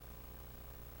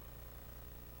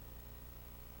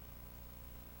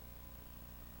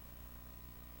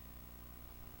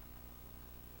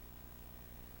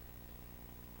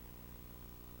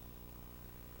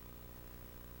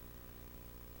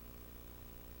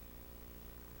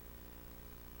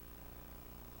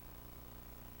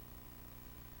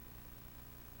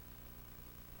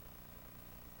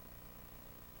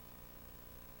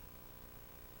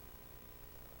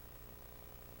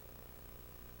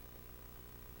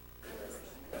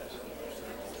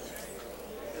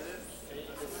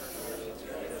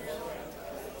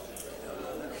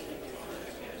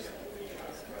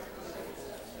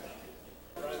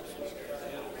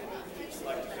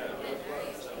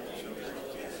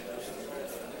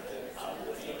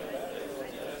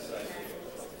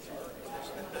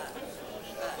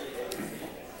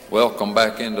Welcome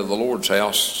back into the Lord's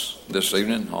house this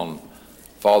evening on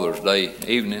Father's Day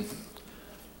evening.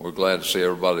 We're glad to see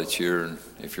everybody that's here, and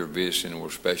if you're visiting, we're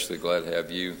especially glad to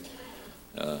have you.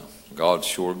 God's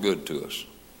sure good to us.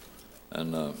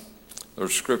 And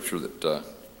there's a scripture that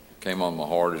came on my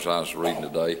heart as I was reading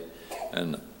today,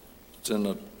 and it's in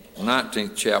the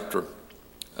 19th chapter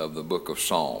of the book of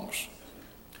Psalms.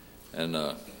 And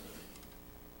let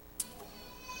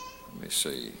me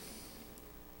see.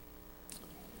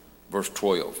 Verse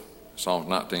 12, Psalms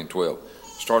 19:12,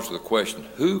 starts with a question: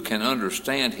 who can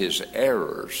understand his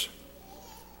errors?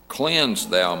 Cleanse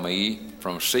thou me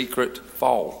from secret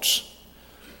faults.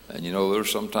 And you know,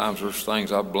 there's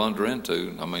things I blunder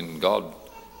into. I mean, God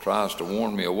tries to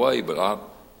warn me away, but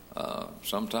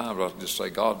sometimes I just say,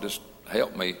 God, just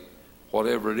help me,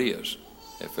 whatever it is.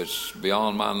 If it's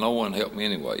beyond my knowing, help me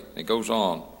anyway. It goes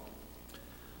on.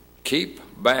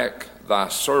 Keep back thy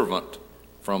servant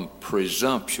from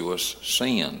presumptuous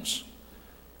sins,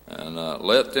 and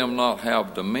let them not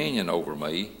have dominion over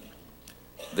me.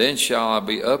 Then shall I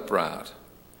be upright,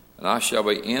 and I shall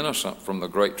be innocent from the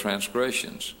great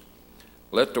transgressions.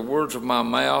 Let the words of my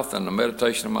mouth and the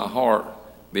meditation of my heart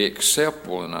be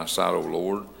acceptable in thy sight, O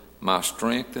Lord, my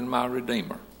strength and my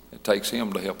Redeemer. It takes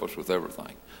him to help us with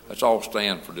everything. Let's all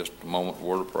stand for just a moment, a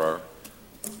word of prayer,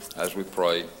 as we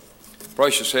pray.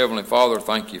 Precious Heavenly Father,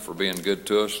 thank you for being good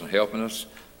to us and helping us,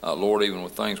 Lord, even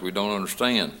with things we don't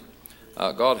understand.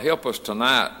 God, help us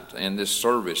tonight in this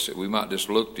service that we might just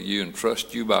look to you and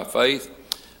trust you by faith.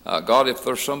 God, if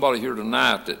there's somebody here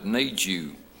tonight that needs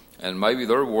you and maybe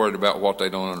they're worried about what they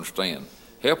don't understand,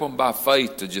 help them by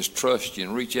faith to just trust you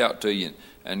and reach out to you.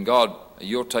 And God,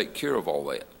 you'll take care of all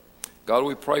that. God,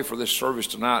 we pray for this service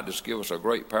tonight. Just give us a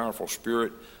great, powerful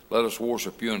spirit. Let us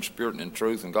worship you in spirit and in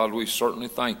truth. And God, we certainly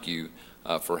thank you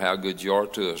for how good you are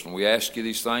to us. And we ask you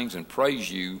these things and praise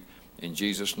you in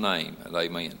Jesus' name. And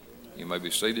amen. You may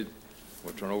be seated.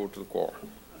 We'll turn over to the choir.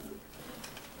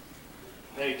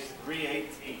 Page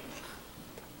 318.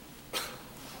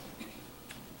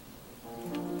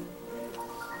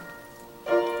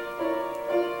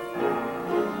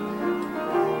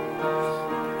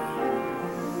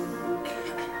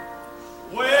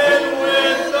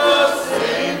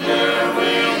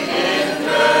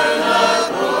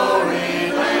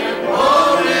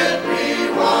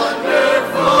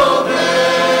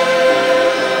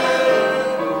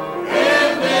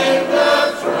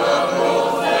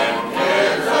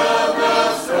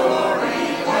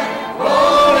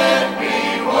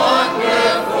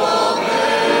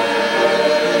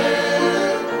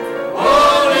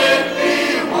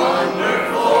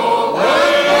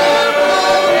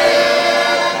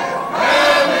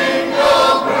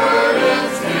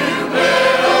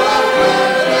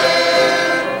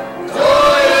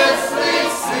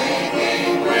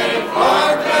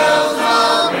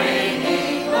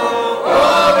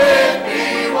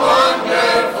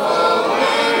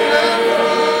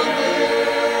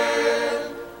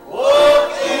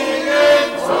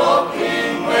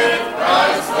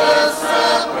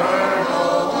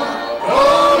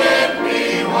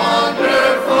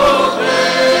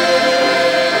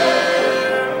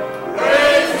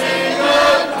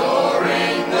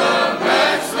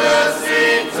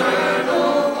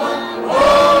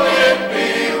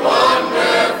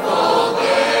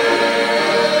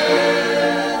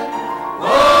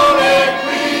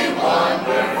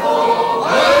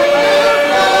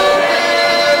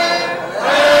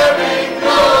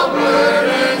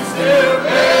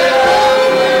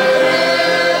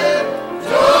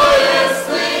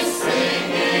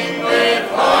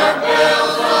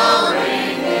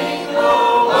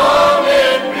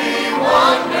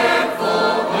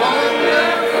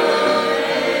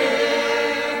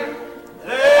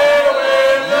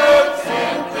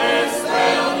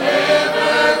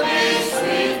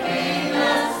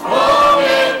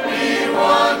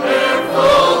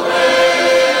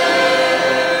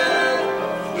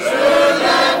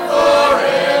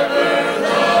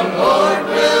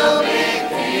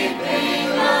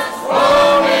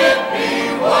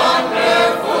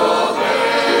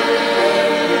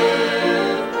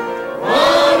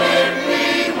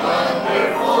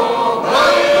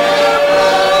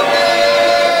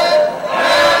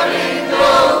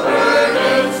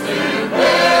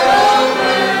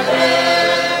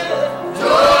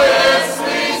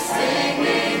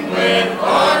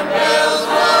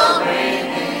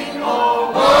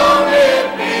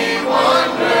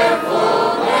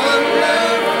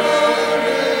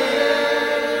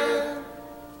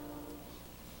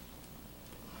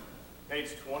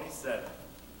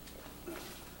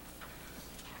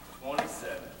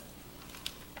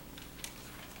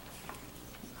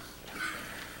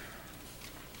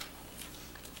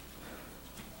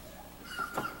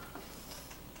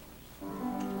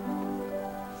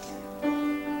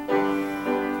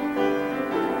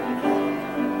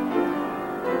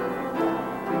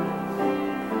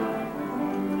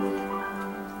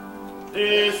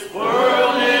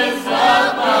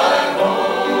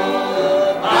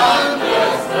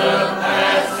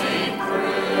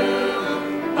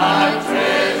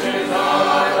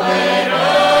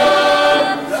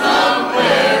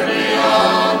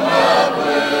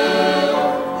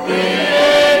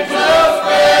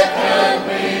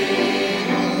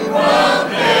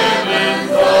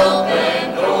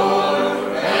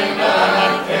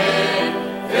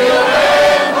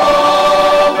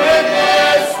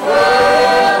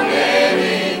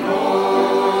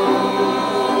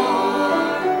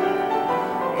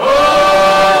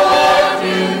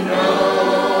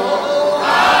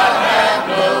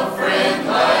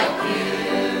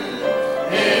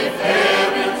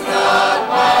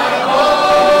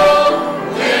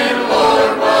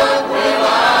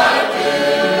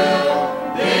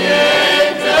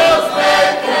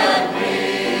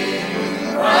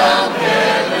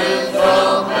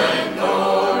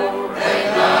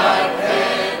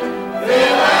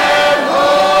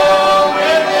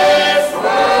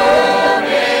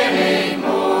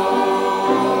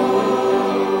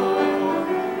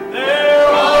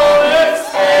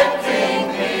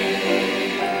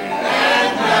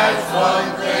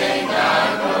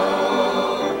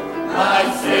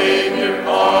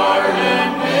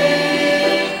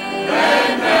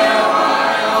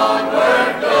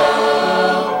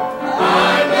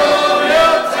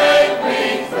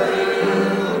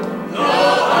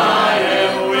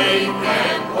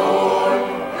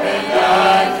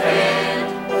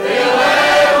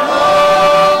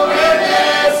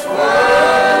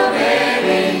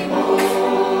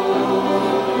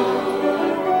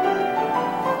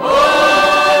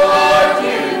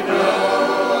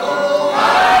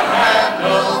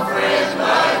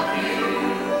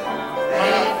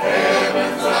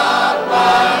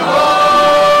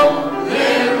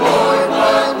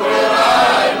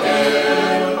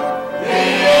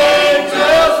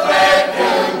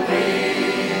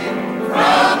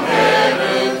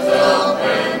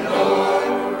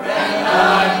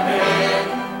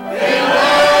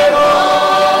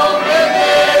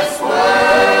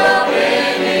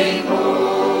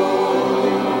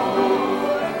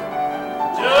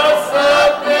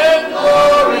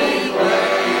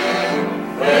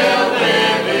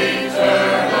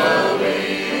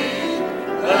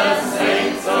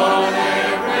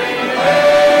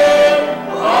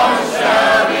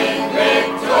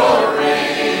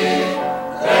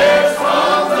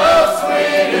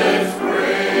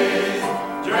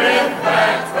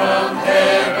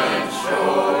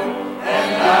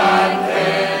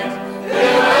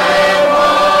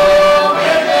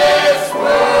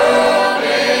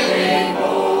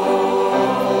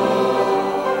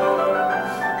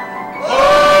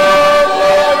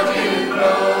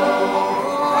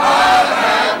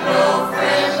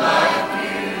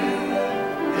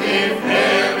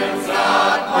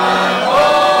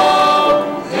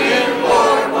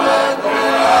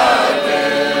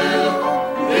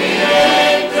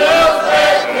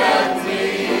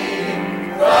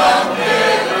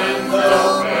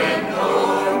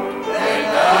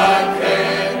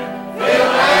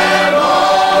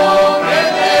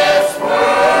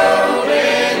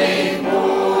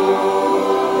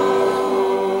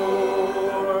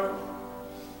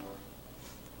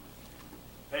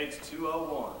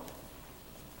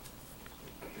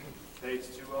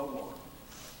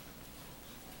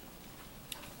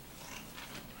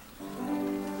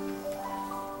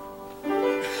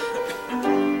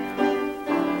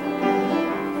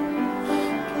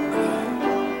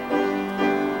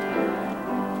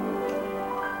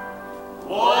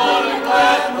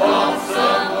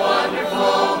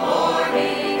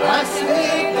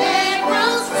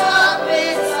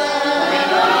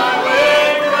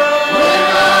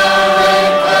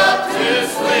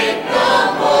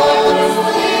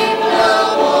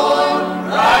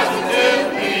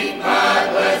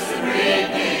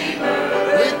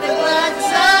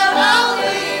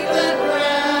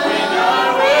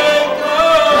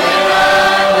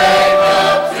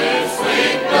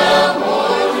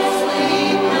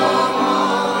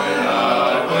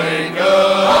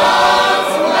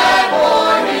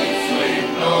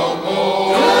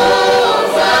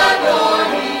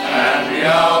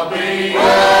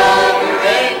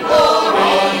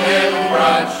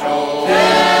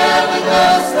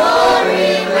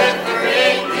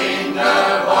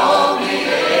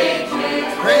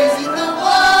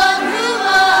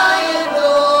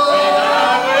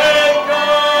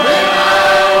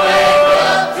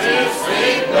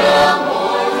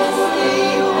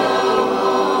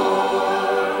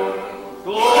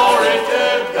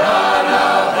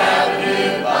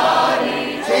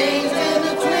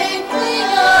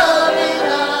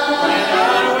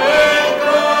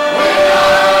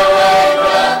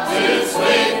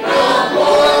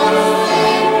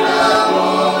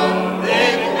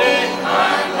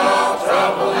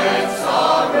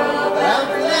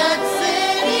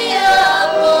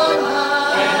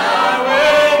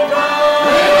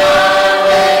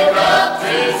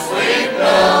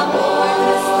 To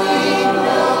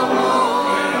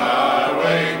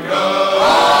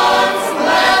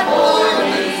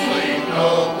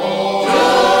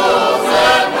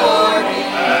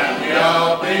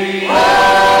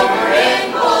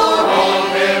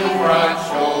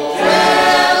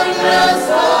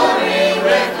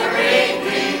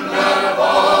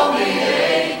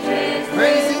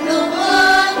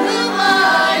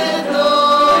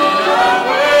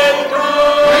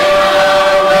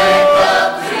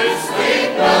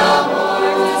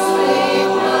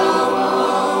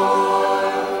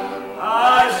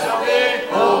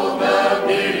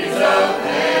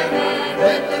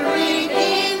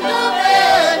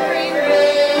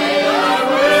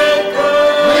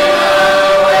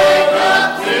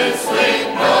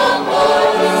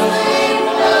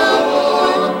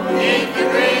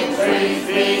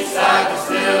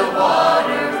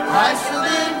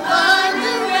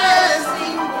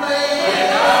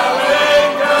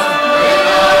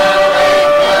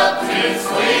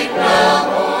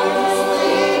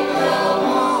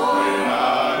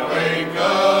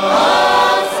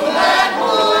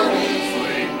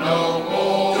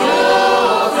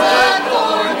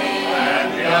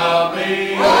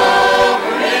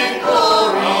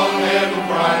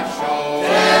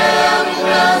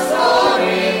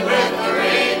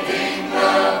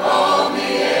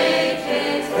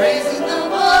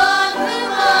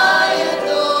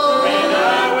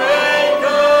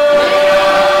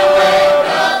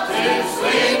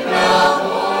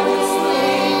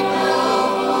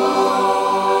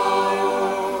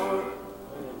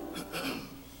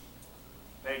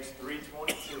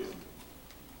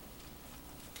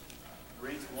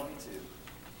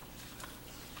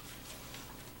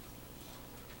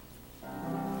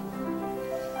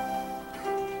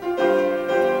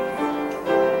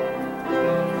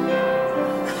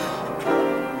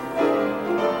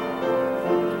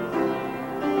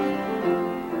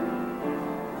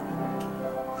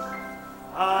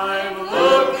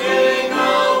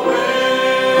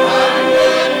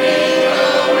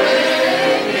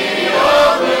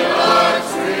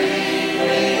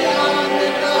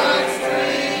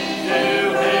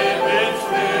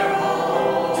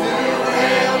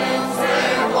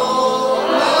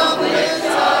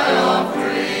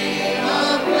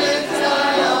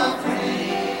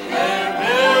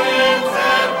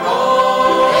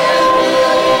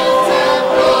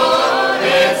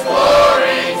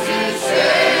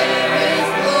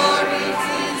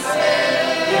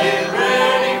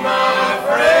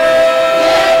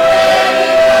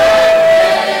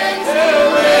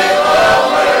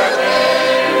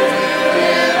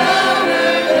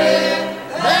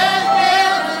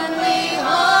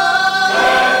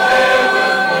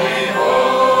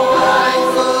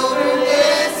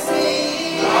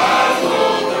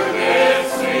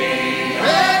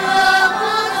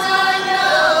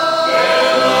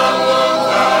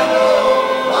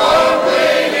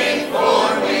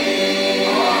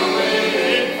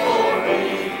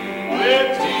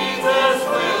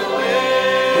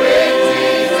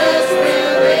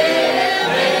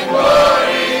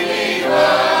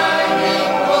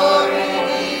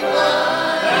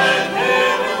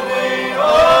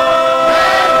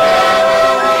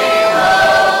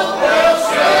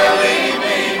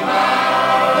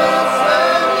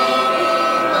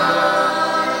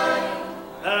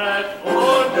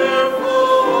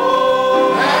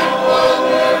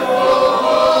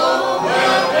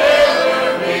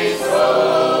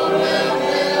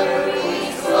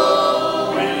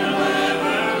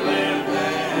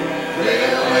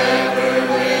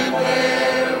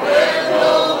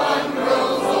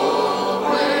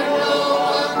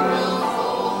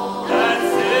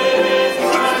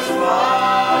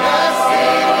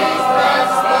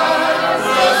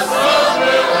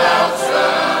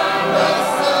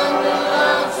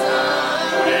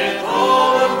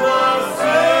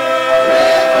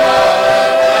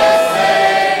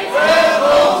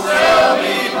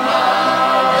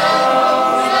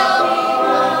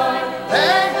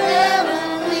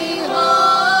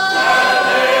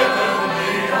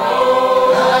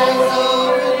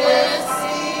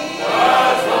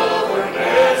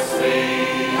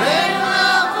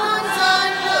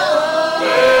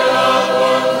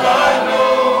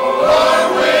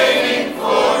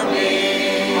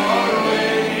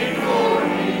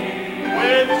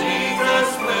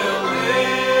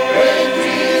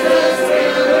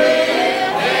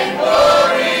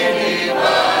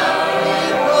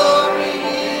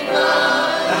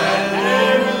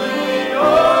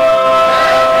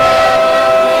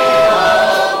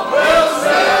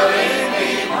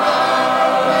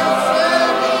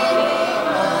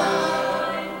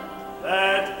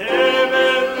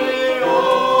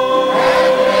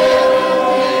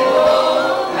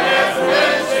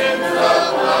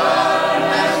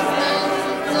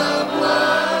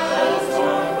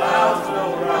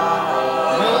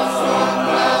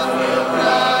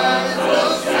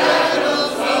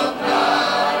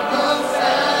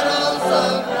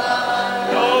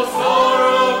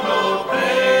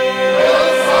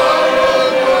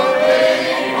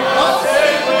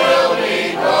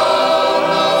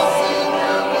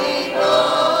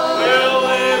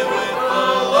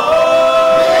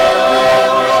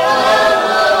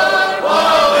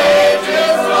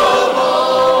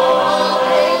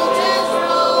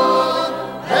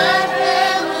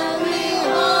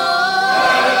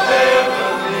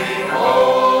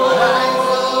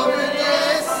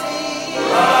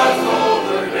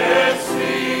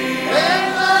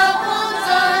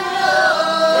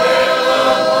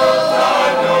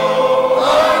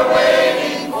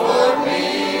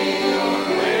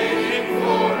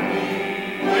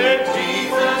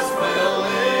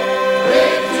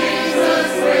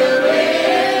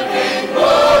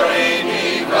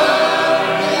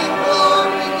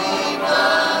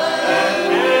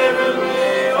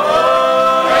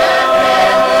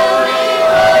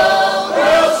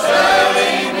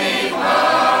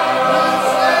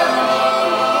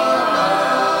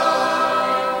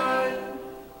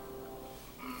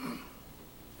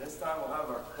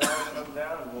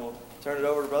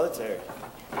Brother Terry.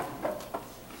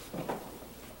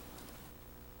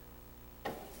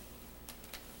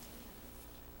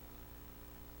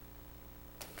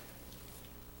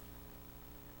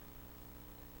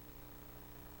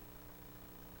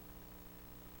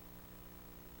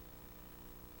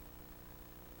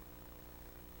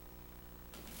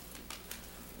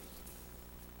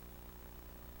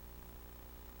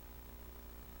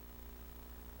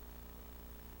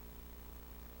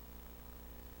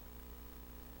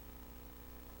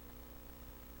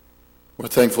 We're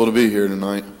thankful to be here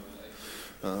tonight.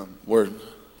 We're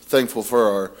thankful for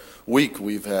our week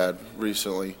we've had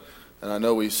recently. And I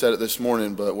know we said it this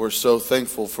morning, but we're so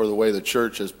thankful for the way the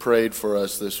church has prayed for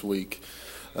us this week.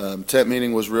 Tent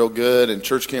meeting was real good, and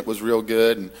church camp was real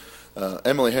good. And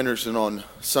Emily Henderson on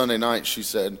Sunday night, she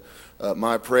said,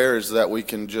 my prayer is that we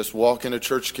can just walk into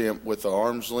church camp with the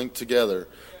arms linked together,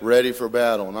 ready for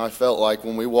battle. And I felt like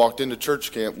when we walked into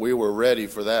church camp, we were ready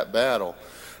for that battle.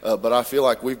 But I feel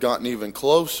like we've gotten even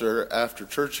closer after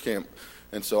church camp.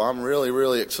 And so I'm really,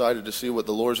 really excited to see what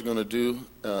the Lord's going to do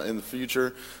in the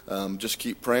future. Just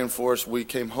keep praying for us. We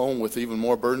came home with even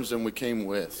more burdens than we came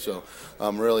with. So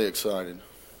I'm really excited.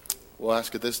 We'll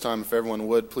ask at this time if everyone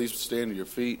would, please stand to your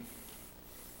feet.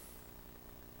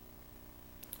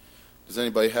 Does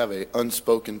anybody have an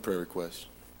unspoken prayer request?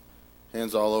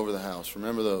 Hands all over the house.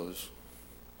 Remember those.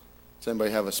 Does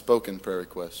anybody have a spoken prayer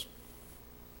request?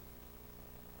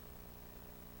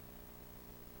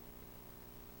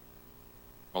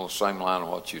 On the same line of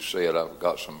what you said, I've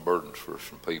got some burdens for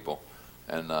some people.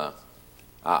 And I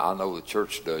know the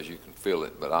church does. You can feel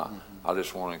it. But I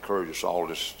just want to encourage us all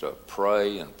just to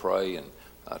pray and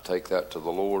take that to the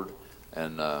Lord.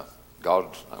 And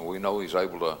God, we know He's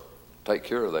able to take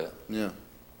care of that. Yeah.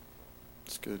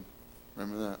 That's good.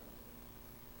 Remember that.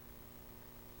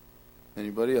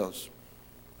 Anybody else?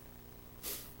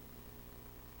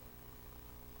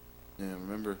 Yeah,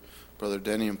 remember Brother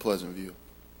Denny in Pleasant View.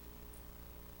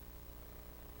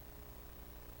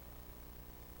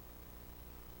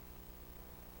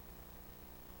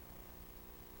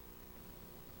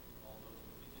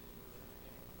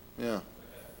 Yeah.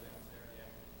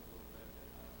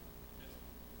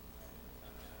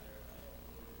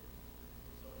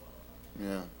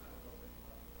 Yeah.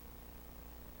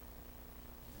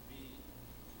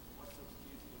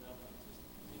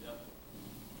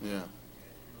 Yeah.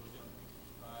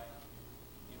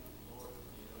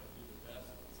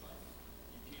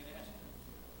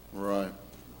 Right.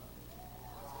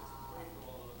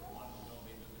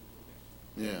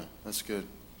 Yeah, that's good.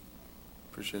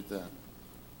 Appreciate that.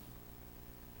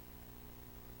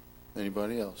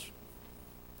 Anybody else?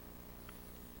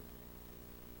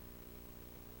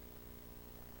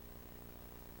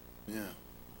 Yeah.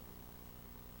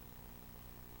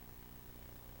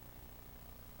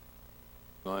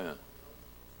 Oh, yeah.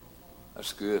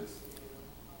 That's good.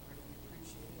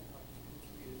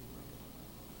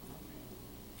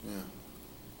 Yeah.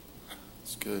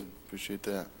 That's good. Appreciate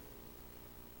that.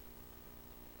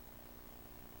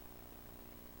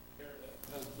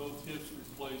 Has both hips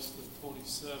replaced the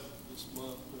 27th this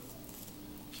month, but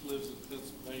she lives in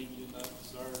Pennsylvania, and I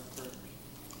desire prayers.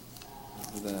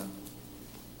 For that.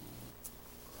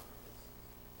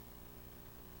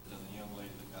 There's a young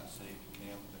lady that got saved in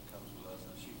camp that comes with us,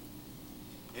 and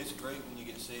it's great when you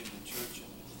get saved in church,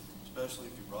 and especially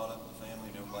if you brought up a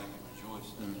family and everybody can rejoice.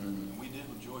 And we did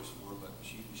rejoice for her, but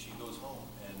she goes home,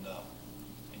 and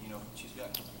you know, she's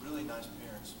got really nice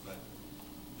parents, but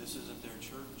this isn't their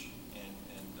church, and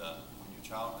when your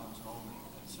child comes home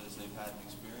and says they've had an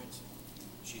experience,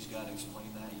 she's got to explain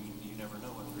that. You never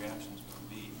know what the reaction's going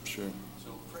to be. Sure.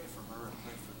 So pray for her and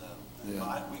pray for them.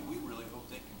 Yeah. We really hope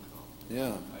they can come.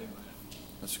 Yeah. Amen.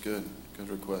 That's good. Good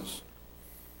request.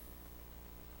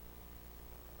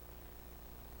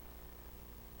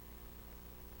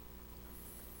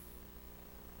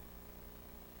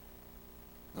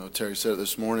 Terry said it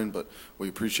this morning, but we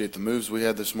appreciate the moves we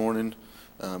had this morning.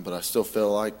 But I still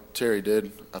feel like Terry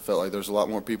did. I felt like there's a lot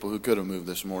more people who could have moved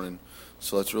this morning.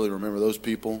 So let's really remember those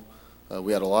people.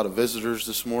 We had a lot of visitors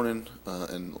this morning,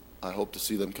 and I hope to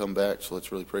see them come back. So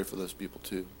let's really pray for those people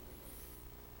too.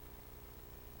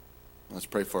 Let's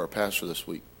pray for our pastor this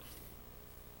week.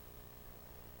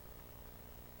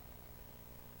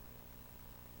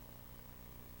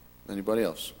 Anybody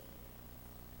else?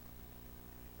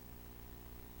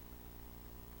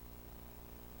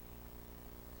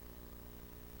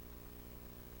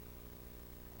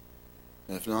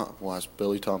 If not, we'll ask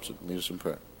Billy Thompson to lead us in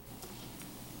prayer.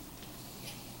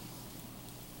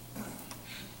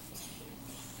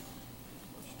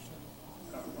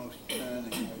 Our most kind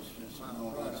and gracious and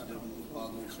all God's Heavenly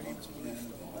Father, once again, we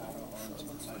bow our hearts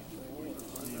and thank thank you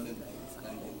for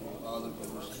thank you, Father, for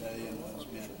this day and what it's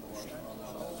meant for us, Father.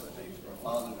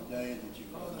 Father, today that you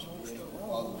brought us together,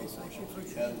 Father, we thank you for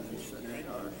together in spirit,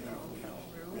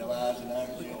 realizing our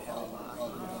guilt,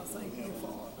 Father,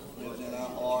 lives in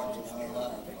our hearts and our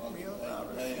lives, Father,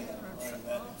 today and I pray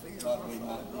that, God, we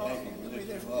might be able to lift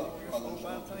you up, Father,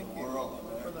 so the world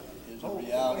is a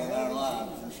reality in our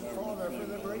lives and serve the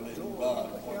living God,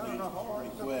 for we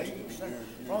request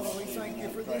Father, we thank you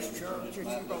for this church that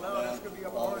you've allowed us to be a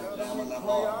part of. And we pray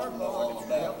our God that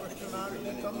you help us tonight as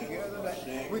we come together,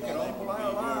 that we can humble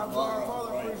our lives, our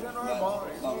Father, present our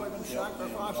bodies, Lord, and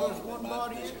sacrifice as one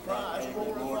body in Christ,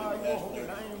 glorify your holy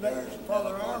name, that,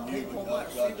 Father, our people might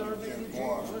see their need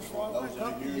of Jesus, Father, and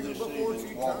come to you before it's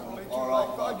eternally too late.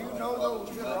 God, you know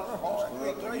those in our heart.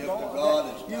 We pray, God,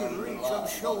 that you would reach them,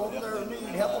 show them their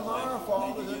need, help them, our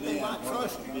Father, that they might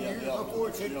trust in you before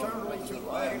it's eternally too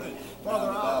late.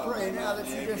 Father, I pray now that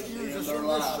you just use us in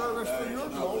this service for your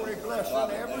glory. Bless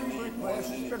in every request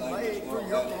that's been made for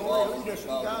your glory. Lead us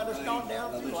and guide us on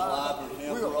down through life.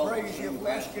 We'll praise you and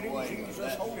bless you in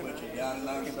Jesus' holy name. Down in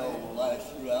our soul will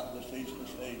last throughout the ceaseless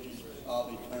stages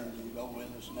of eternity. Go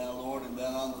with us now, Lord, and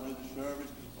down on through the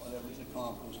service, whatever's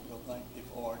accomplished, we'll thank you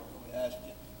for it. We ask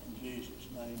you in Jesus'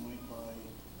 name we pray.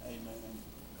 Amen.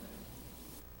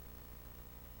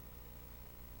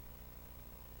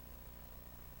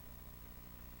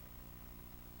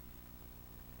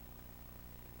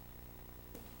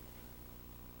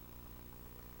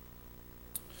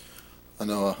 I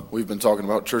know we've been talking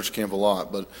about church camp a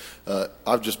lot, but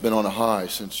I've just been on a high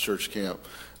since church camp.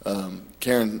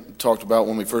 Karen talked about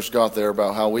when we first got there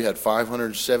about how we had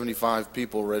 575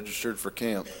 people registered for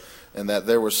camp, and that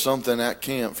there was something at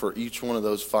camp for each one of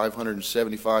those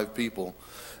 575 people.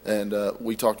 And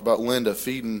we talked about Linda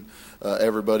feeding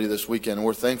everybody this weekend, and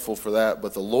we're thankful for that.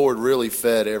 But the Lord really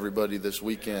fed everybody this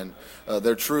weekend.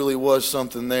 There truly was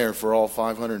something there for all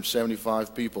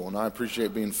 575 people, and I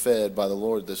appreciate being fed by the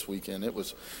Lord this weekend. It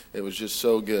was just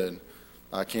so good.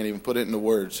 I can't even put it into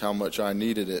words how much I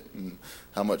needed it and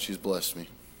how much He's blessed me.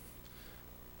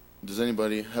 Does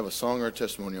anybody have a song or a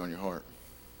testimony on your heart?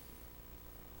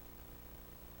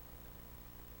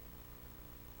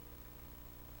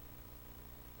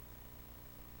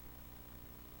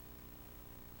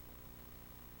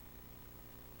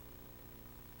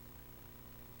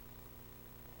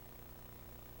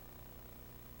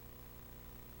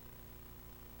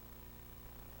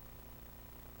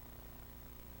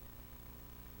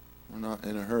 We're not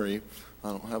in a hurry. I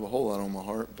don't have a whole lot on my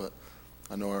heart, but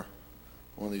I know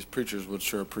one of these preachers would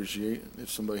sure appreciate if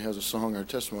somebody has a song or a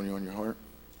testimony on your heart.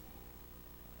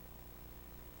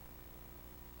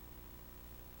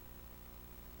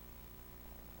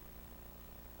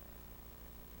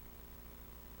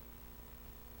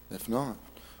 If not,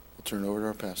 we'll turn it over to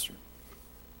our pastor.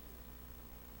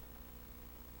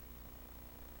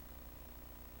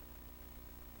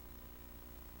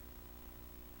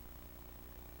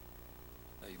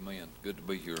 Amen. Good to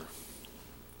be here.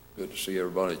 Good to see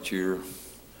everybody cheer.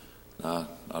 I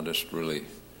just really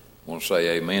want to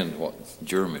say amen to what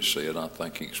Jeremy said. I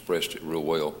think he expressed it real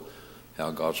well,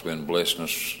 how God's been blessing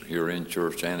us here in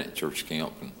church and at church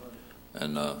camp,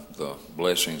 and the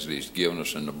blessings that He's given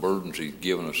us and the burdens He's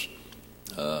given us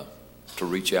to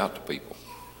reach out to people.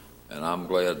 And I'm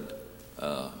glad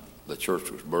the church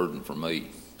was burdened for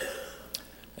me.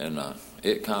 And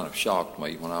it kind of shocked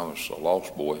me when I was a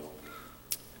lost boy,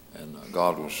 and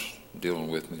God was dealing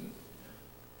with me,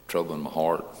 troubling my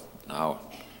heart. And I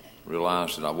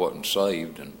realized that I wasn't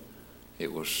saved, and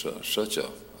it was such a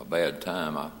bad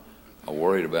time. I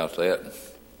worried about that.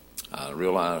 I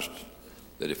realized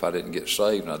that if I didn't get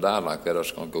saved and I died like that, I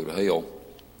was going to go to hell.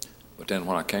 But then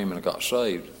when I came and got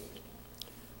saved,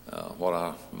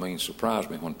 surprised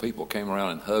me when people came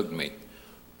around and hugged me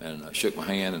and shook my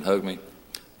hand and hugged me.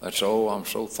 I'd say, "Oh, I'm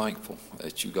so thankful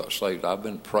that you got saved. I've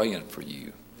been praying for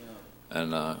you."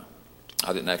 And I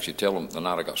didn't actually tell them the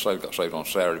night I got saved on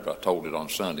Saturday, but I told it on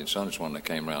Sunday. And Sunday's when they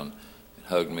came around and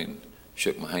hugged me and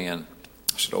shook my hand.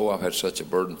 I said, "Oh, I've had such a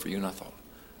burden for you." And I thought,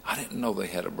 I didn't know they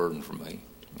had a burden for me.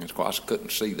 And of course, I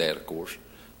couldn't see that, of course.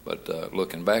 But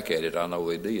looking back at it, I know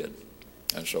they did.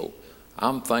 And so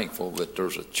I'm thankful that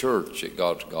there's a church that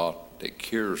God's got that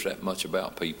cares that much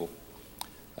about people.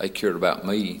 They cared about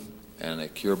me, and they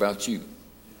care about you.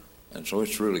 And so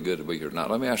it's really good to be here tonight.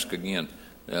 Let me ask again,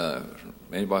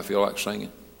 anybody feel like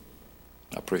singing?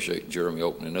 I appreciate Jeremy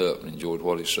opening up and enjoyed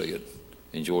what he said.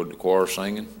 Enjoyed the choir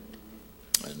singing.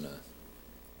 And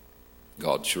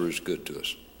God sure is good to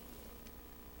us.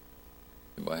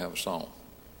 Anybody have a song?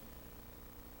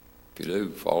 If you do,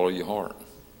 follow your heart.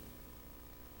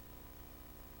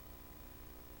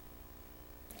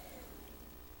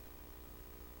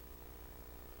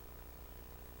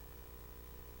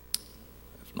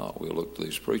 not, we'll look to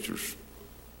these preachers.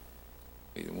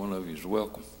 Either one of you is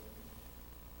welcome.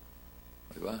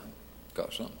 Levi,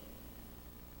 got something?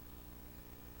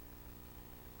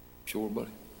 Sure,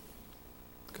 buddy?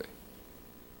 Okay.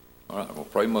 All right, well,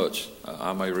 pray much.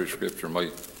 I may read scripture, may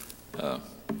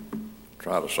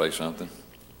try to say something.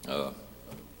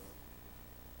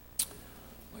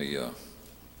 We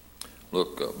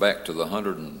look back to the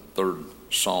 103rd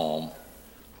Psalm,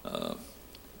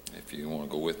 if you want to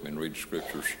go with me and read the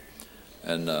scriptures.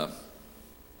 And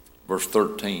verse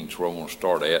 13 is where I want to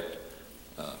start at,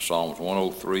 Psalms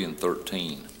 103 and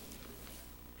 13.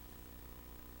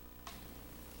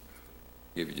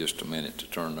 Give you just a minute to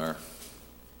turn there.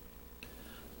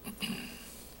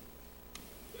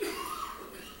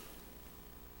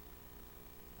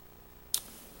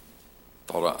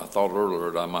 I thought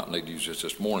earlier that I might need to use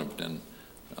this morning, but then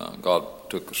God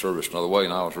took the service another way,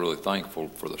 and I was really thankful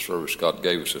for the service God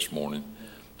gave us this morning.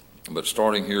 But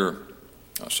starting here,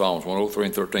 Psalms 103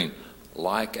 and 13,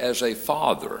 like as a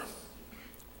father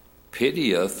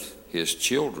pitieth his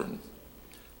children,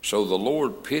 so the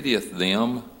Lord pitieth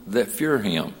them that fear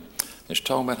him. It's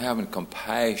talking about having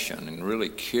compassion and really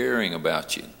caring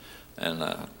about you. And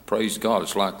praise God,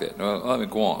 it's like that. Let me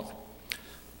go on.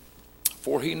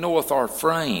 For he knoweth our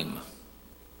frame.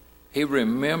 He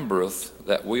remembereth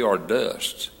that we are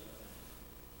dust.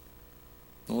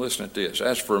 Now listen to this.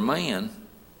 As for man,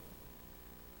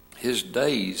 his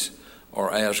days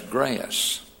are as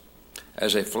grass.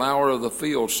 As a flower of the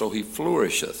field, so he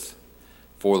flourisheth.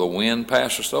 For the wind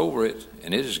passeth over it,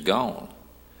 and it is gone,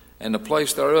 and the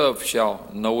place thereof shall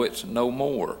know it no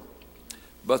more.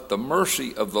 But the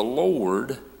mercy of the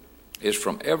Lord is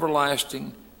from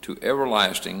everlasting to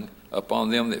everlasting upon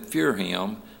them that fear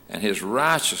him, and his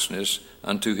righteousness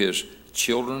unto his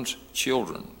children's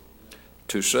children,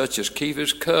 to such as keep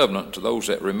his covenant, to those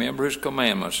that remember his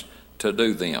commandments to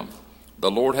do them.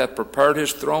 The Lord hath prepared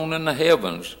his throne in the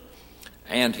heavens,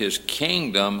 and his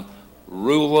kingdom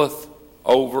ruleth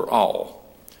over all.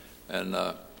 And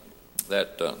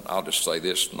I'll just say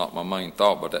this, not my main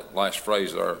thought, but that last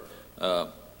phrase there,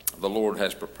 the Lord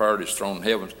has prepared his throne in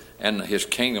heavens, and his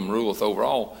kingdom ruleth over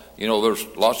all. You know, there's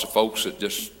lots of folks that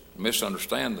just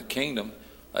misunderstand the kingdom.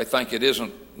 They think it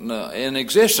isn't in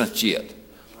existence yet.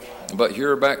 But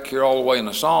here, back here all the way in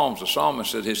the Psalms, the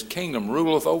psalmist said his kingdom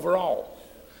ruleth over all.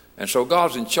 And so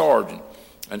God's in charge.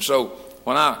 And so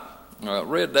when I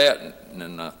read that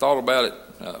and thought about it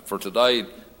for today,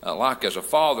 like as a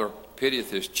father pitieth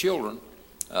his children,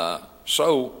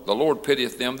 so the Lord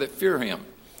pitieth them that fear him.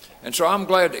 And so I'm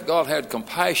glad that God had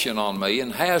compassion on me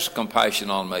and has compassion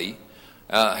on me.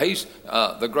 He's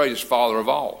the greatest father of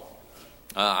all.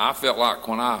 I felt like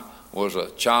when I was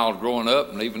a child growing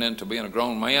up and even into being a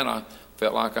grown man, I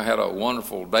felt like I had a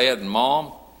wonderful dad and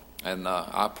mom, and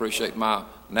I appreciate my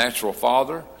natural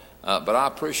father, but I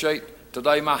appreciate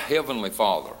today my heavenly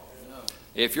Father.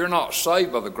 If you're not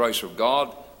saved by the grace of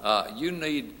God, you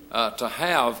need to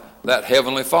have that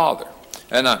heavenly Father.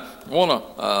 And I want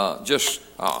to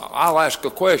I'll ask a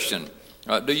question.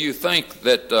 Do you think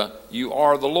that you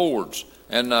are the Lord's?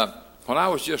 And when I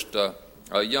was just a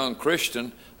young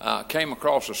Christian, I came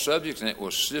across a subject, and it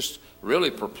was just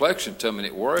really perplexing to me, and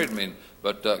it worried me.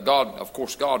 But God, of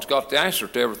course, God's got the answer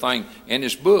to everything in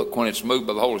his book when it's moved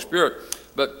by the Holy Spirit.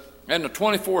 But in the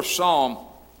 24th Psalm,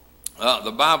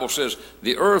 the Bible says,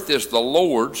 the earth is the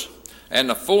Lord's, and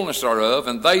the fullness thereof,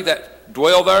 and they that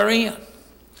dwell therein.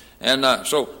 And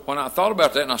so when I thought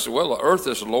about that, and I said, well, the earth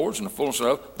is the Lord's, and the fullness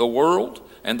thereof, the world,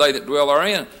 and they that dwell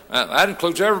therein, that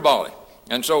includes everybody.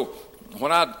 And so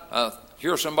when I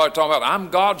hear somebody talking about, I'm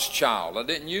God's child. I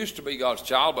didn't used to be God's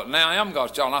child, but now I am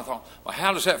God's child. And I thought, well,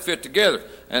 how does that fit together?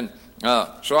 And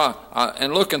so I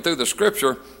looking through the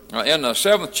scripture, in the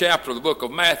 7th chapter of the book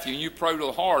of Matthew, and you pray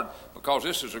real hard because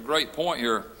this is a great point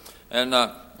here. And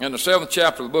in the 7th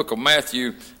chapter of the book of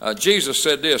Matthew, Jesus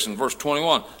said this in verse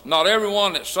 21, not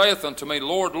everyone that saith unto me,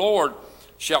 Lord, Lord,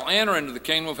 shall enter into the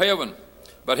kingdom of heaven,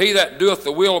 but he that doeth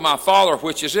the will of my Father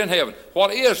which is in heaven.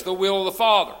 What is the will of the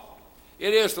Father?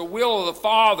 It is the will of the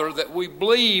Father that we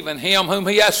believe in him whom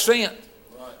he has sent.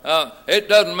 It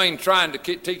doesn't mean trying to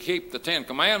keep the 10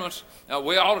 Commandments.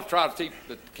 We ought to try to keep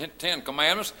the 10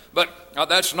 Commandments, but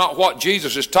that's not what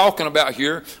Jesus is talking about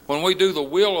here. When we do the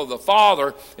will of the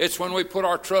Father, it's when we put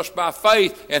our trust by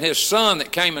faith in his Son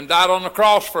that came and died on the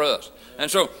cross for us. And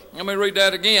so, let me read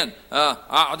that again.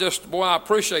 I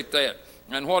appreciate that.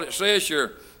 And what it says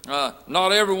here,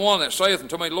 not every one that saith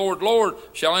unto me, Lord, Lord,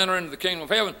 shall enter into the kingdom of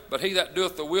heaven, but he that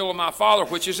doeth the will of my Father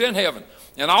which is in heaven.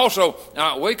 And also,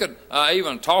 we could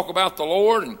even talk about the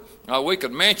Lord, and we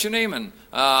could mention him, and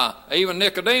even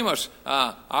Nicodemus.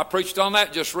 I preached on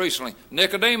that just recently.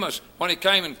 Nicodemus, when he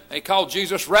came and he called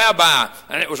Jesus Rabbi,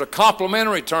 and it was a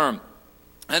complimentary term.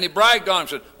 And he bragged on him and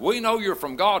said, we know you're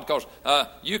from God because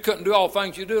you couldn't do all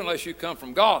things you do unless you come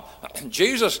from God.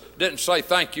 Jesus didn't say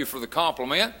thank you for the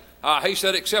compliment. He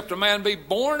said, except a man be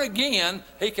born again,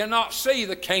 he cannot see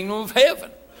the kingdom of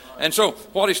heaven. And so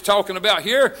what he's talking about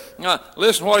here,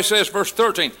 listen to what he says, verse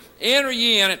 13. Enter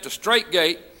ye in at the straight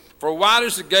gate, for wide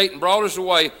is the gate and broad is the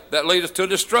way that leadeth to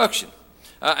destruction.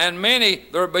 And many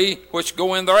there be which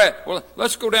go in thereat. Well,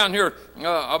 let's go down here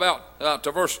about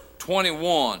to verse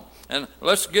 21. And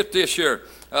let's get this here.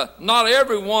 Not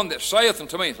every one that saith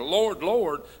unto me, Lord,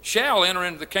 Lord, shall enter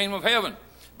into the kingdom of heaven,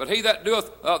 but he that doeth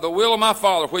the will of my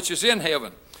Father which is in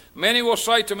heaven. Many will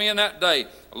say to me in that day,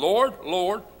 Lord,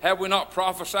 Lord, have we not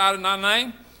prophesied in thy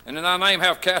name? And in thy name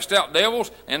have cast out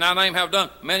devils, and in thy name have done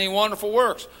many wonderful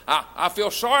works. I feel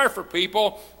sorry for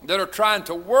people that are trying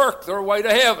to work their way to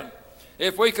heaven.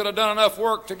 If we could have done enough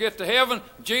work to get to heaven,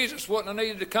 Jesus wouldn't have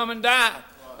needed to come and die.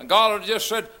 And God would have just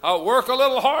said, work a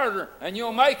little harder and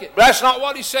you'll make it. But that's not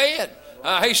what he said.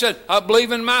 He said, I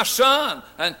believe in my Son.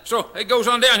 And so it goes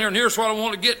on down here, and here's what I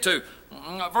want to get to.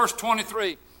 Verse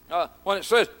 23, when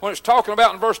it's talking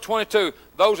about in verse 22,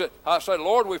 those that say,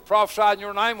 Lord, we've prophesied in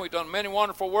your name, we've done many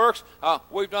wonderful works,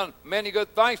 we've done many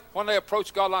good things. When they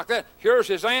approach God like that, here's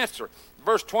his answer.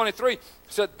 Verse 23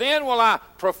 said, then will I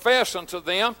profess unto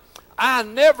them, I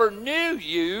never knew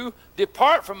you,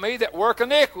 depart from me that work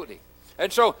iniquity.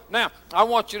 And so now I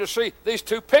want you to see these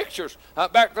two pictures.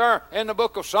 Back there in the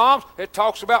book of Psalms, it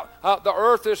talks about the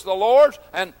earth is the Lord's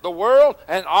and the world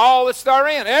and all that's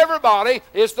therein. Everybody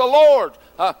is the Lord's.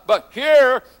 But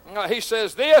here he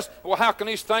says this. Well, how can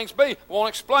these things be? Won't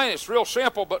explain it. It's real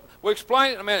simple, but we'll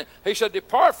explain it in a minute. He said,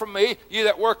 depart from me, you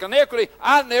that work iniquity.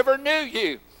 I never knew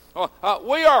you.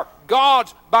 We are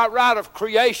God's by right of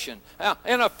creation.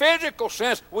 In a physical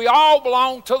sense, we all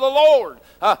belong to the Lord.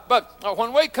 But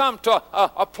when we come to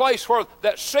a place where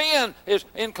that sin is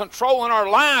in control in our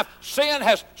life, sin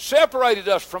has separated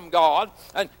us from God,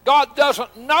 and God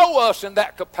doesn't know us in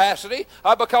that capacity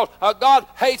because God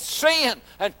hates sin.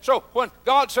 And so when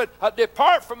God said,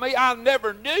 depart from me, I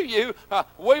never knew you,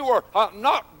 we were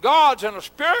not God's in a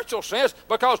spiritual sense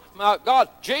because God,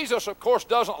 Jesus, of course,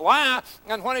 doesn't lie.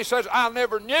 And when he says, I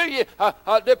never knew you,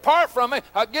 depart from me,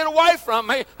 get away from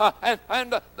me.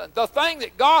 And the thing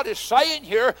that God is saying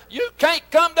here, you can't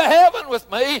come to heaven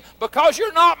with me because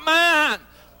you're not mine.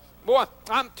 Boy,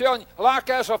 I'm telling you, like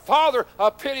as a father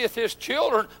pitieth his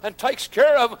children and takes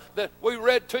care of them, that we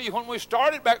read to you when we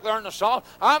started back there in the Psalm,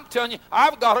 I'm telling you,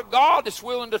 I've got a God that's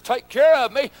willing to take care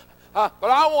of me. But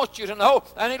I want you to know,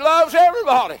 and he loves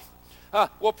everybody.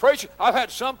 Well, preacher, I've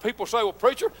had some people say, well,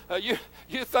 preacher,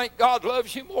 you think God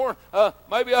loves you more than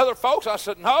maybe other folks? I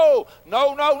said, no.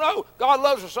 God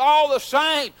loves us all the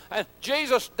same. And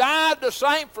Jesus died the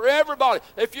same for everybody.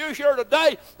 If you're here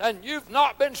today and you've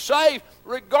not been saved,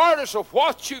 regardless of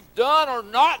what you've done or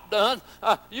not done,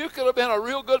 you could have been a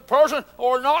real good person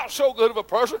or not so good of a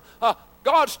person.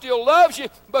 God still loves you,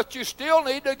 but you still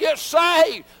need to get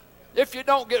saved. If you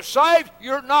don't get saved,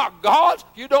 you're not God's.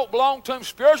 You don't belong to him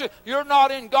spiritually. You're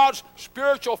not in God's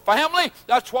spiritual family.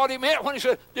 That's what he meant when he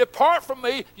said, depart from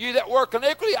me, you that work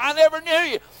iniquity. I never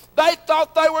knew you. They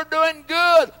thought they were doing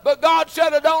good, but God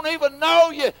said, I don't even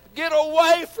know you. Get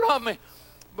away from me.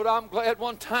 But I'm glad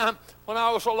one time when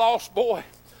I was a lost boy,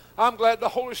 I'm glad the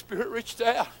Holy Spirit reached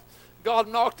out. God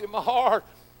knocked in my heart,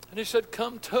 and he said,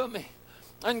 come to me.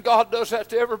 And God does that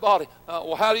to everybody.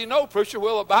 Well, how do you know, preacher?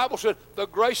 Well, the Bible said, the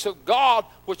grace of God,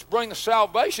 which bringeth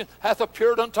salvation, hath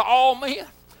appeared unto all men.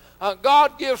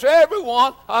 God gives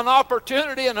everyone an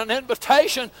opportunity and an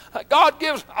invitation. God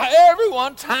gives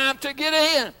everyone time to get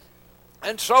in.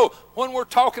 And so when we're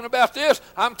talking about this,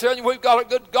 I'm telling you, we've got a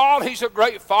good God. He's a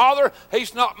great Father.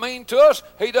 He's not mean to us.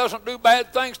 He doesn't do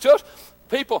bad things to us.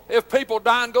 If people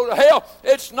die and go to hell,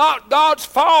 it's not God's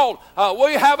fault.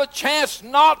 We have a chance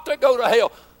not to go to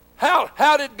hell.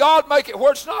 How did God make it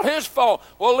where it's not his fault?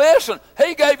 Well, listen,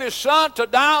 he gave his son to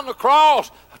die on the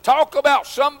cross. Talk about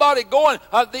somebody going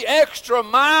the extra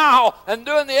mile and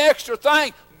doing the extra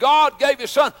thing. God gave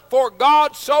his son. For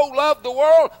God so loved the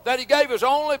world that he gave his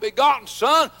only begotten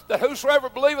son, that whosoever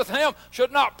believeth him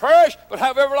should not perish but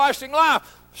have everlasting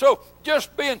life. So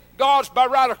just being God's by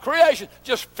right of creation,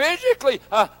 just physically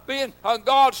being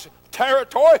God's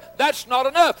territory. That's not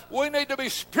enough. We need to be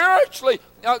spiritually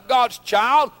God's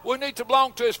child. We need to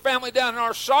belong to his family down in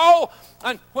our soul.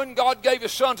 And when God gave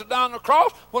his son to die on the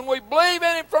cross, when we believe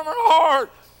in him from our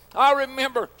heart, I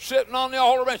remember sitting on the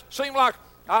altar bench. Seemed like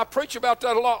I preach about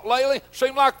that a lot lately.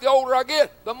 Seemed like the older I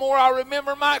get, the more I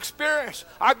remember my experience.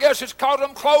 I guess it's because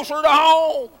I'm closer to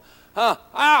home.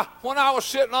 When I was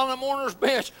sitting on the mourner's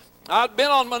bench, I'd been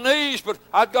on my knees, but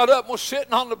I'd got up and was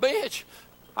sitting on the bench.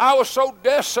 I was so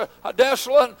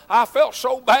desolate. I felt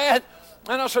so bad.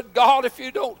 And I said, God, if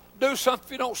you don't do something,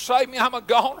 if you don't save me, I'm a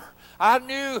goner. I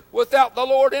knew without the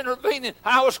Lord intervening,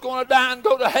 I was going to die and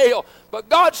go to hell. But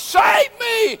God saved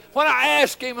me when I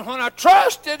asked him and when I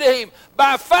trusted him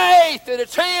by faith that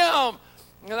it's him.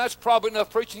 And that's probably enough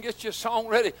preaching to get you a song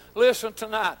ready. Listen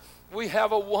tonight. We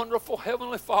have a wonderful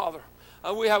Heavenly Father.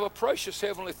 And we have a precious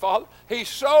Heavenly Father. He's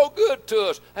so good to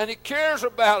us, and he cares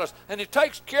about us, and he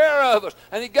takes care of us,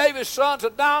 and he gave his son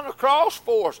to die on the cross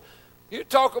for us. You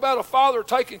talk about a father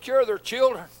taking care of their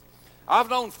children. I've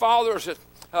known fathers that,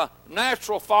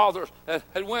 natural fathers that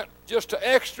had went just to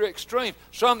extra extreme.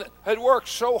 Some that had worked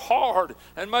so hard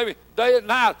and maybe day and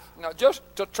night just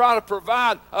to try to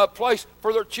provide a place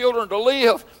for their children to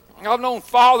live. I've known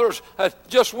fathers that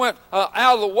just went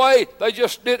out of the way. They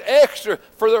just did extra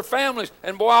for their families.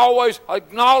 And boy, I always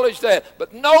acknowledge that.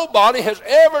 But nobody has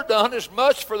ever done as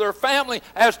much for their family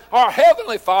as our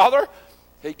Heavenly Father.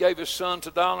 He gave his son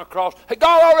to die on the cross. Hey,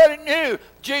 God already knew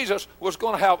Jesus was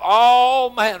going to have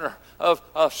all manner of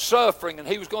suffering, and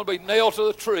he was going to be nailed to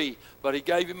the tree, but he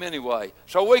gave him anyway.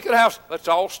 So we could have, let's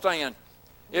all stand.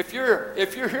 If you're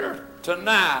here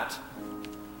tonight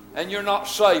and you're not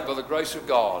saved by the grace of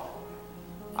God,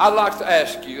 I'd like to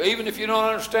ask you, even if you don't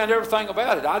understand everything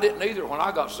about it, I didn't either when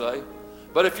I got saved,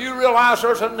 but if you realize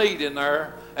there's a need in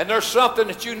there and there's something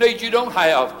that you need you don't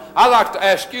have, I'd like to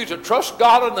ask you to trust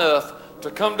God enough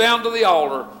to come down to the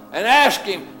altar and ask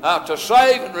him to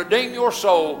save and redeem your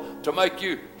soul, to make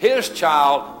you his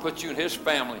child, put you in his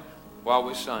family while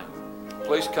we sing.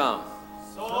 Please come.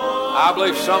 I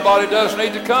believe somebody does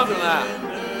need to come tonight.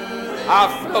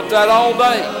 I've felt that all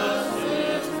day.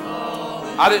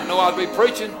 I didn't know I'd be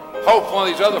preaching. Hope one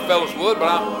of these other fellows would, but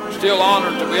I'm still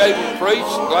honored to be able to preach.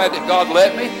 Glad that God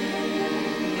let me.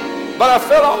 But I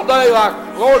felt all day like,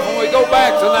 Lord, when we go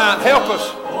back tonight, help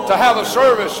us to have a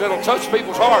service that'll touch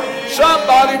people's heart.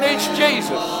 Somebody needs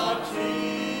Jesus.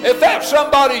 If that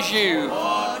somebody's you,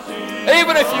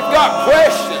 even if you've got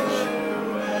questions,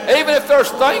 even if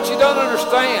there's things you don't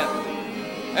understand,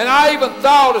 and I even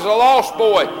thought as a lost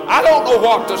boy, I don't know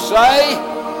what to say.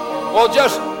 Well,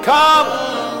 just come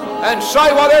and say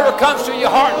whatever comes to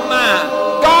your heart and mind.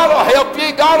 God will help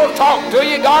you. God will talk to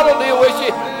you. God will deal with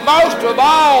you. Most of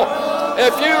all,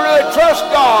 if you really trust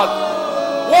God.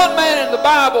 One man in the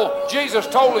Bible, Jesus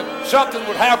told him something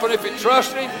would happen if he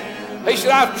trusted him. He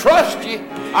said, I trust you.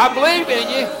 I believe in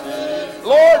you.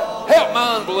 Lord, help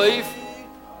my unbelief.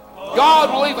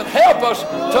 God will even help us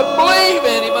to believe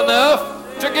in him enough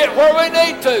to get where we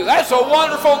need to. That's a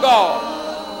wonderful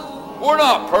God. We're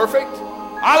not perfect.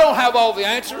 I don't have all the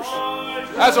answers.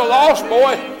 As a lost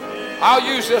boy, I'll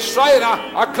use this saying,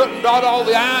 I couldn't dot all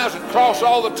the I's and cross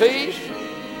all the T's.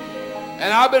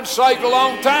 And I've been saved a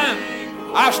long time.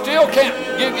 I still can't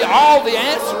give you all the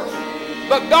answers,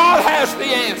 but God has the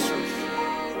answers.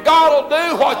 God will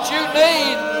do what you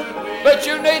need, but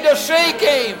you need to seek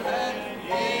him.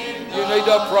 You need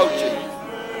to approach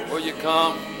him. Will you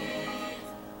come?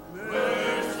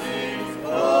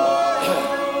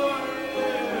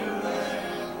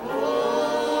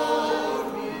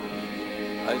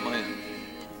 Amen.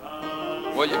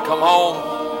 Will you come home?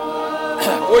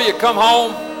 Will you come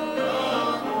home?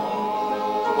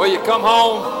 Will you come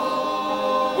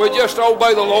home? Will you just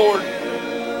obey the Lord?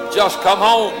 Just come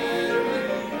home.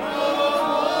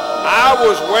 I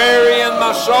was weary in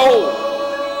my soul.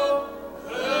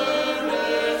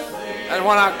 And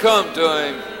when I come to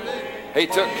him, he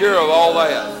took care of all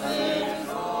that.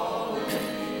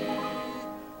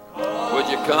 Would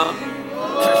you come?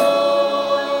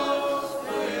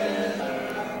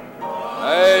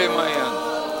 Amen.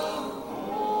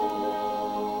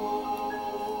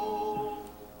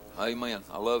 Amen.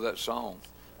 I love that song.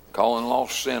 Calling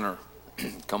lost sinner,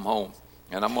 come home.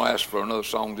 And I'm going to ask for another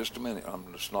song in just a minute.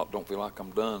 Don't feel like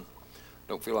I'm done.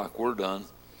 Don't feel like we're done.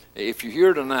 If you're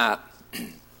here tonight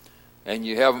and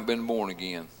you haven't been born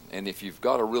again, and if you've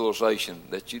got a realization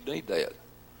that you need that,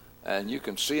 and you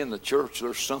can see in the church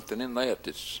there's something in that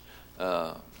that's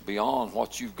beyond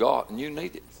what you've got, and you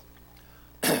need it.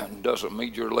 Doesn't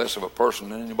mean you're less of a person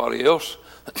than anybody else.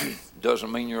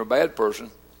 Doesn't mean you're a bad person.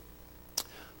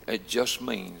 It just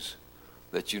means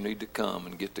that you need to come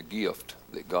and get the gift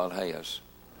that God has.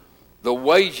 The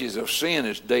wages of sin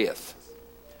is death.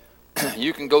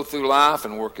 You can go through life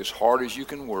and work as hard as you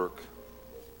can work,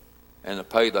 and the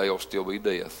payday will still be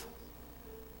death.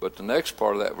 But the next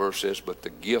part of that verse says, but the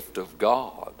gift of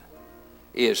God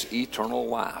is eternal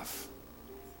life.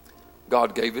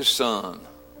 God gave his son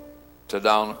to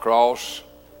die on the cross,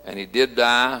 and he did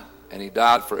die, and he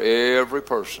died for every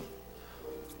person.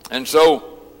 And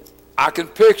so I can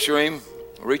picture him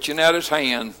reaching out his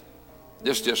hand.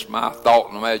 This is just my thought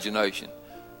and imagination,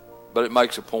 but it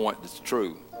makes a point that's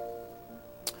true.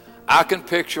 I can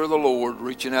picture the Lord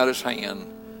reaching out his hand,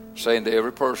 saying to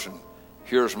every person,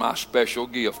 here's my special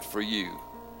gift for you.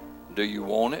 Do you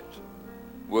want it?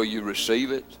 Will you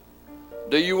receive it?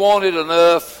 Do you want it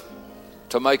enough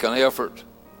to make an effort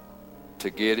to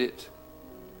get it?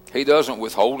 He doesn't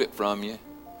withhold it from you.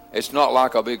 It's not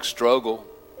like a big struggle.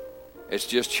 It's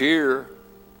just here.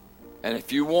 And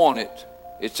if you want it,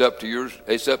 it's up to you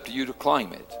to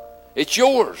claim it. It's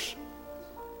yours.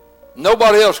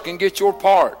 Nobody else can get your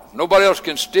part. Nobody else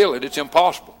can steal it. It's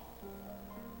impossible.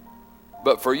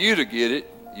 But for you to get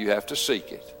it, you have to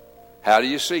seek it. How do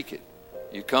you seek it?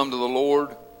 You come to the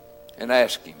Lord and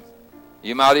ask him.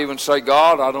 You might even say,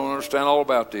 God, I don't understand all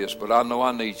about this, but I know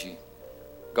I need you.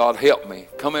 God, help me.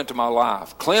 Come into my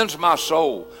life. Cleanse my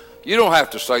soul. You don't have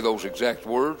to say those exact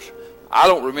words. I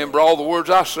don't remember all the words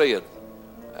I said.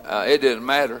 It didn't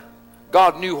matter.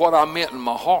 God knew what I meant in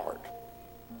my heart.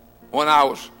 When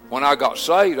I got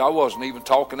saved, I wasn't even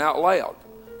talking out loud.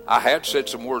 I had said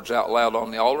some words out loud on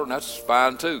the altar, and that's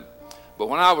fine too. But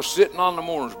when I was sitting on the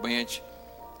mourner's bench,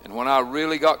 and when I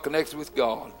really got connected with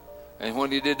God, and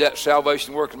when he did that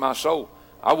salvation work in my soul,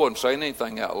 I wasn't saying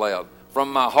anything out loud.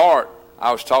 From my heart,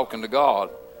 I was talking to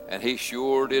God, and he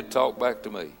sure did talk back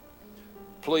to me.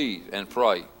 Please and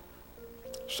pray.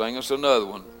 Sing us another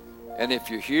one. And if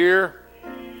you're here,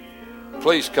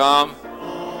 please come.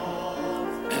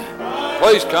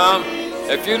 Please come.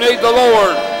 If you need the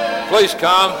Lord, please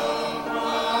come.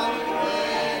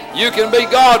 You can be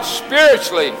God's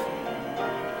spiritually.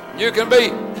 You can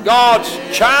be God's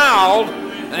child,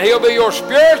 and he'll be your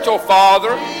spiritual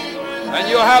father, and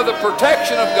you'll have the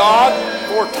protection of God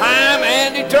for time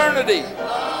and eternity.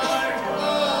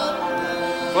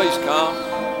 Please come.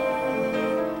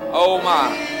 Oh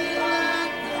my.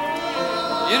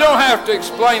 You don't have to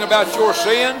explain about your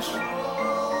sins.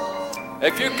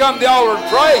 If you come to the altar and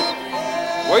pray,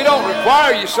 we don't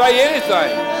require you say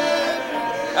anything.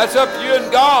 That's up to you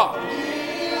and God.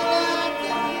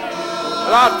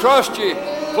 But I trust you.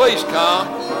 Please come.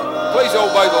 Please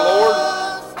obey the Lord.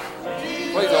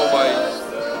 Please obey.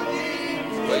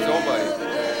 Please obey.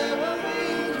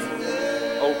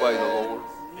 Obey the Lord.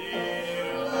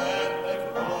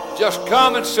 Just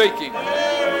come and seek him.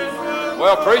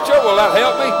 Well, preacher, will that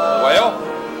help me?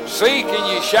 Well, seek and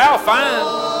ye shall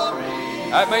find.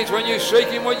 That means when you seek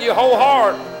him with your whole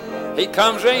heart, he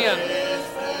comes in.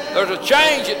 There's a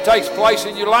change that takes place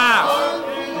in your life.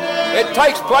 It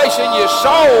takes place in your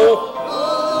soul,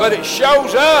 but it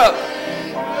shows up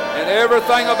in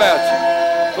everything about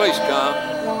you. Please come.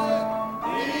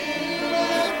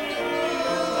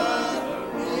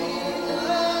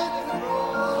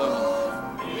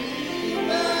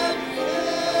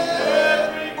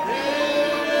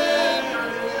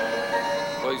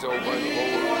 Please obey the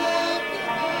Lord.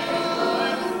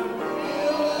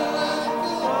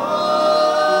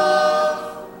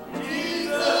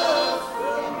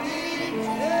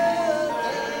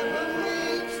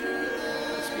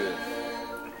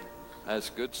 That's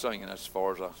good singing. That's as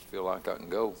far as I feel like I can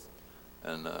go,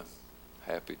 and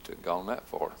happy to have gone that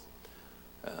far.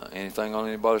 Anything on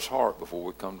anybody's heart before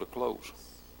we come to close?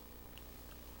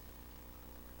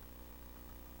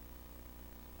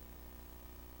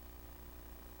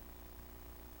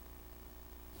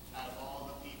 Out of all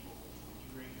the people,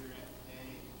 you raise your hand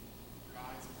today, your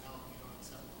eyes and know you don't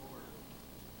accept the Lord.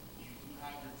 You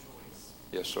had your choice.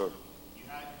 Yes, sir. You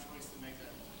had your choice to make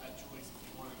that choice if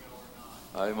you want to go or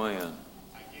not. Amen.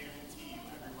 I guarantee you,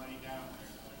 everybody down there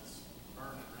that's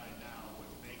burning right now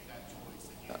would make that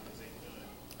choice again if they could.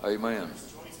 Amen.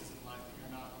 There's choices in life that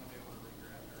you're not going to be able to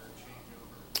regret or change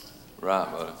over. Right,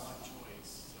 That's buddy. one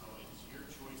choice. So it's your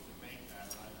choice to make that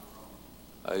right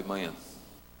or wrong. Amen.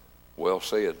 Well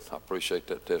said. I appreciate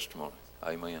that testimony.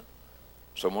 Amen.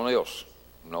 Someone else.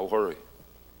 No hurry.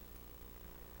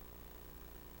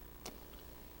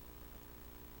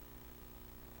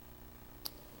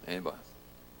 Anybody?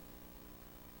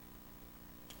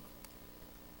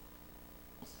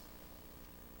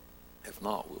 If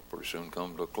not, we'll pretty soon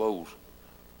come to a close.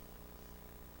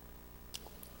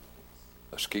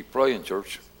 Let's keep praying,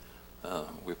 church.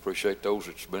 We appreciate those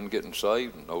that's been getting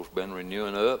saved and those been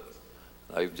renewing up.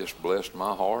 They've just blessed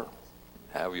my heart,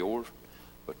 have yours.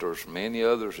 But there's many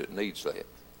others that needs that.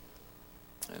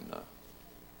 And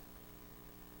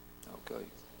okay.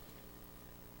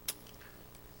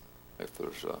 If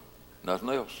there's nothing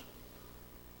else,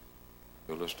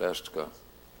 we'll just ask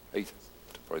Heath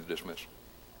to pray the dismissal.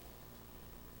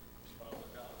 Father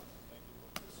God, thank you for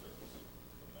this service, the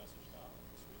message, God,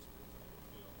 the sweet spirit that we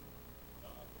feel.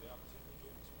 God, for the opportunity to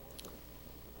give this morning.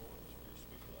 Lord, just for your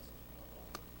sweet blessing in our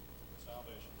life.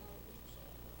 Salvation, Lord, that you saw.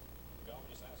 God,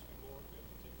 we just ask you, Lord, we have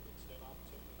continued to extend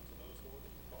opportunity to those, Lord,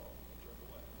 that you call and turned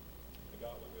away. And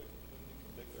God, we will continue to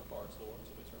convict their hearts, Lord,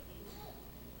 until they turn to you.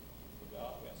 And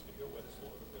God, we ask you to go with us,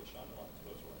 Lord, and we'll shine light to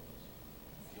those around us.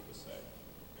 Keep us safe.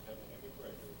 In heaven, and we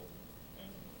pray, Lord. Amen.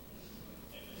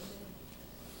 Amen.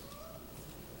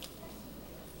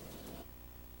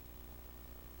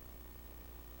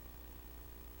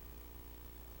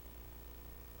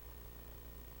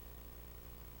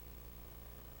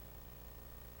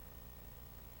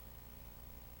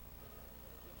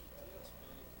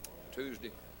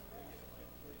 Tuesday.